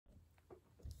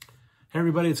Hey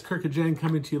everybody, it's Kirk and Jen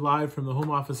coming to you live from the home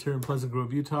office here in Pleasant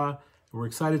Grove, Utah. And we're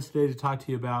excited today to talk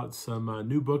to you about some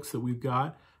new books that we've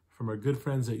got from our good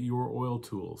friends at Your Oil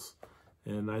Tools.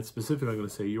 And I'm going to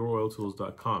say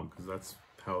youroiltools.com because that's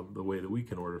the way that we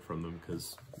can order from them,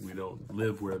 because we don't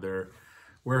live where their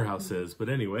warehouse is. But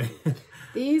anyway.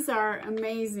 These are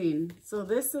amazing. So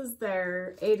this is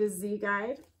their A to Z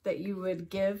guide that you would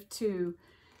give to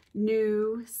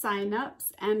new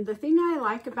signups. And the thing I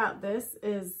like about this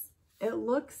is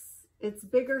it's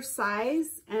bigger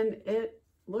size and it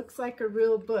looks like a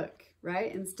real book,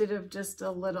 right? Instead of just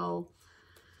a little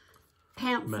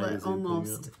pamphlet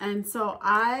almost. Thing, yeah. And so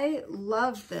I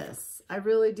love this. I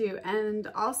really do. And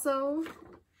also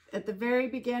at the very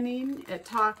beginning, it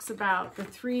talks about the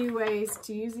 3 ways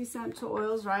to use essential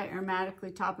oils, right?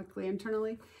 Aromatically, topically,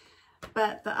 internally.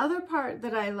 But the other part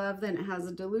that I love, then it has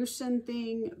a dilution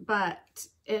thing, but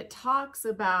it talks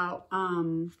about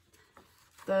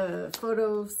the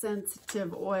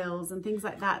photosensitive oils and things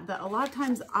like that a lot of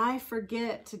times I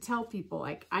forget to tell people.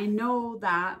 Like, I know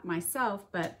that myself,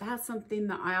 but that's something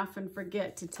that I often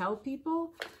forget to tell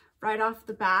people right off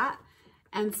the bat.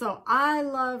 And so I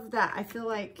love that. I feel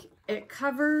like it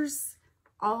covers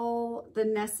all the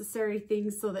necessary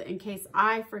things so that in case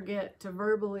I forget to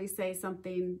verbally say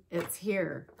something, it's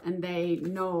here and they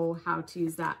know how to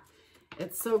use that.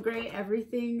 It's so great.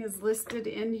 Everything is listed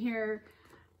in here.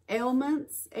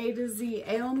 Ailments, A to Z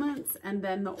ailments, and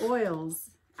then the oils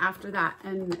after that.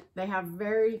 And they have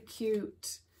very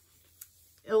cute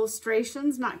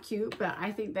illustrations. Not cute, but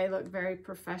I think they look very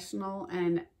professional.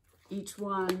 And each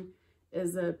one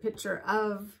is a picture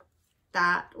of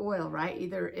that oil, right?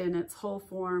 Either in its whole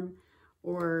form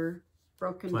or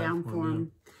broken down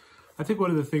form. Yeah. I think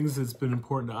one of the things that's been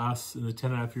important to us in the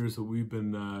 10.5 years that we've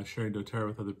been sharing doTERRA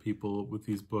with other people with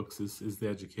these books is the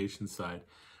education side.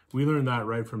 We learned that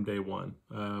right from day one.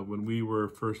 When we were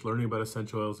first learning about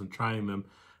essential oils and trying them,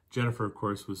 Jennifer, of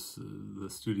course, was the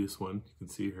studious one. You can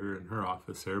see her in her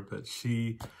office here, but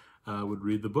she would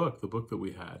read the book that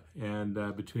we had.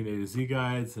 And between A to Z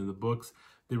guides and the books,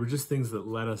 they were just things that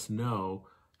let us know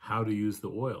how to use the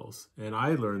oils. And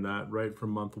I learned that right from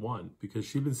month 1, because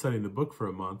she'd been studying the book for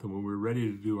a month, and when we were ready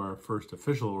to do our first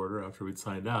official order after we'd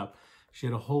signed up, she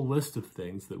had a whole list of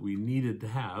things that we needed to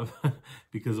have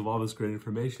because of all this great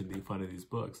information that you find in these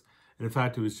books. And in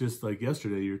fact, it was just like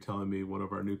yesterday, you were telling me one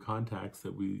of our new contacts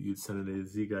that you'd sent an A to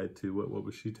Z guide to. What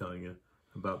was she telling you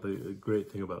about the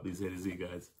great thing about these A to Z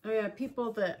guides? Oh yeah,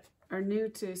 people that are new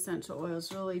to essential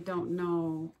oils really don't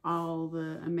know all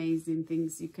the amazing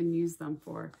things you can use them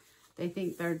for. They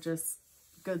think they're just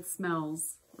good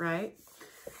smells, right?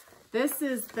 This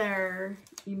is their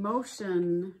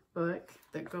emotion book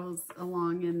that goes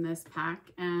along in this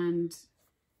pack, and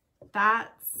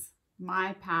that's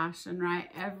my passion, right?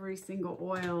 Every single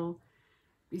oil,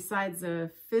 besides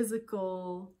a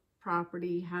physical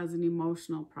property, has an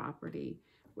emotional property,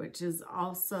 which is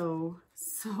also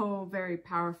so very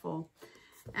powerful.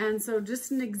 And so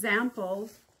just an example,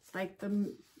 like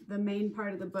the main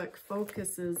part of the book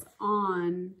focuses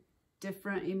on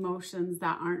different emotions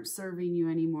that aren't serving you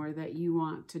anymore that you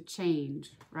want to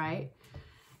change, right?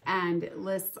 And it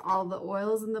lists all the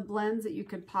oils and the blends that you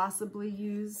could possibly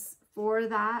use for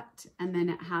that. And then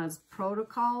it has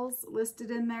protocols listed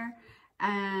in there,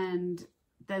 and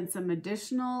then some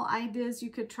additional ideas you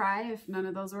could try if none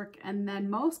of those work. And then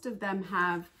most of them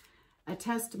have a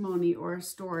testimony or a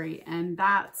story, and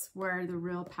that's where the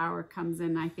real power comes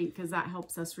in, I think, because that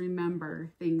helps us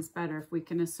remember things better if we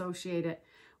can associate it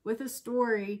with a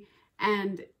story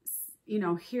and, you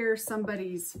know, hear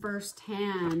somebody's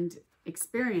firsthand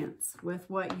experience with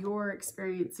what you're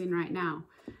experiencing right now.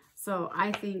 So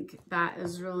I think that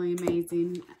is really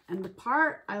amazing. And the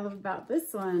part I love about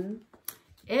this one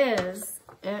is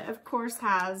it, of course,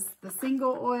 has the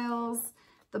single oils,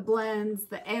 the blends,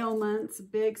 the ailments,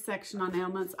 big section on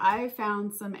ailments. I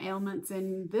found some ailments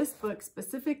in this book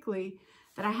specifically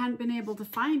that I hadn't been able to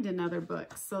find in other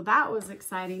books. So that was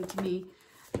exciting to me.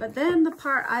 But then the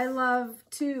part I love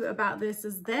too about this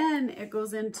is then it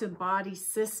goes into body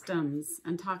systems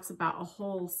and talks about a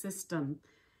whole system,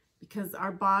 because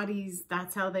our bodies,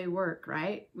 that's how they work,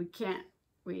 right?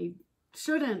 We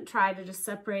shouldn't try to just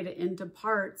separate it into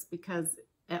parts, because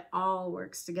it all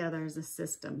works together as a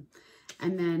system,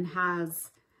 and then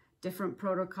has different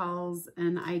protocols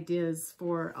and ideas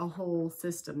for a whole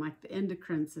system, like the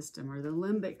endocrine system or the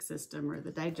limbic system or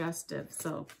the digestive.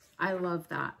 So I love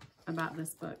that about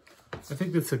this book. I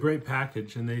think that's a great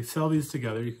package, and they sell these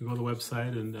together. You can go to the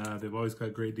website, and they've always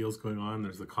got great deals going on.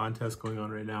 There's a contest going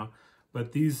on right now.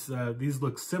 But these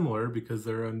look similar because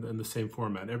they're in the same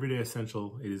format. Everyday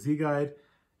Essential A to Z Guide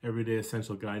Everyday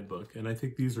Essential Guidebook. And I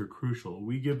think these are crucial.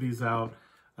 We give these out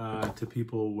to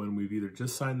people when we've either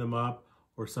just signed them up,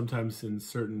 or sometimes in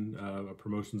certain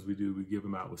promotions we do, we give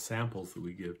them out with samples that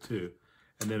we give too.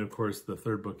 And then, of course, the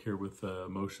third book here with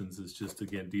emotions is just,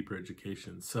 again, deeper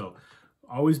education. So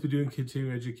always be doing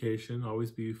continuing education,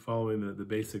 always be following the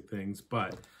basic things,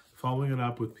 but following it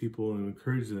up with people and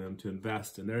encouraging them to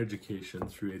invest in their education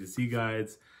through A to Z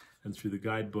guides and through the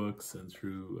guidebooks and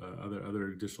through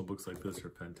other additional books like this are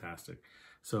fantastic.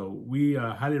 So we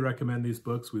highly recommend these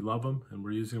books. We love them, and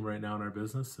we're using them right now in our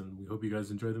business, and we hope you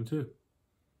guys enjoy them too.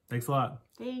 Thanks a lot.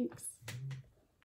 Thanks.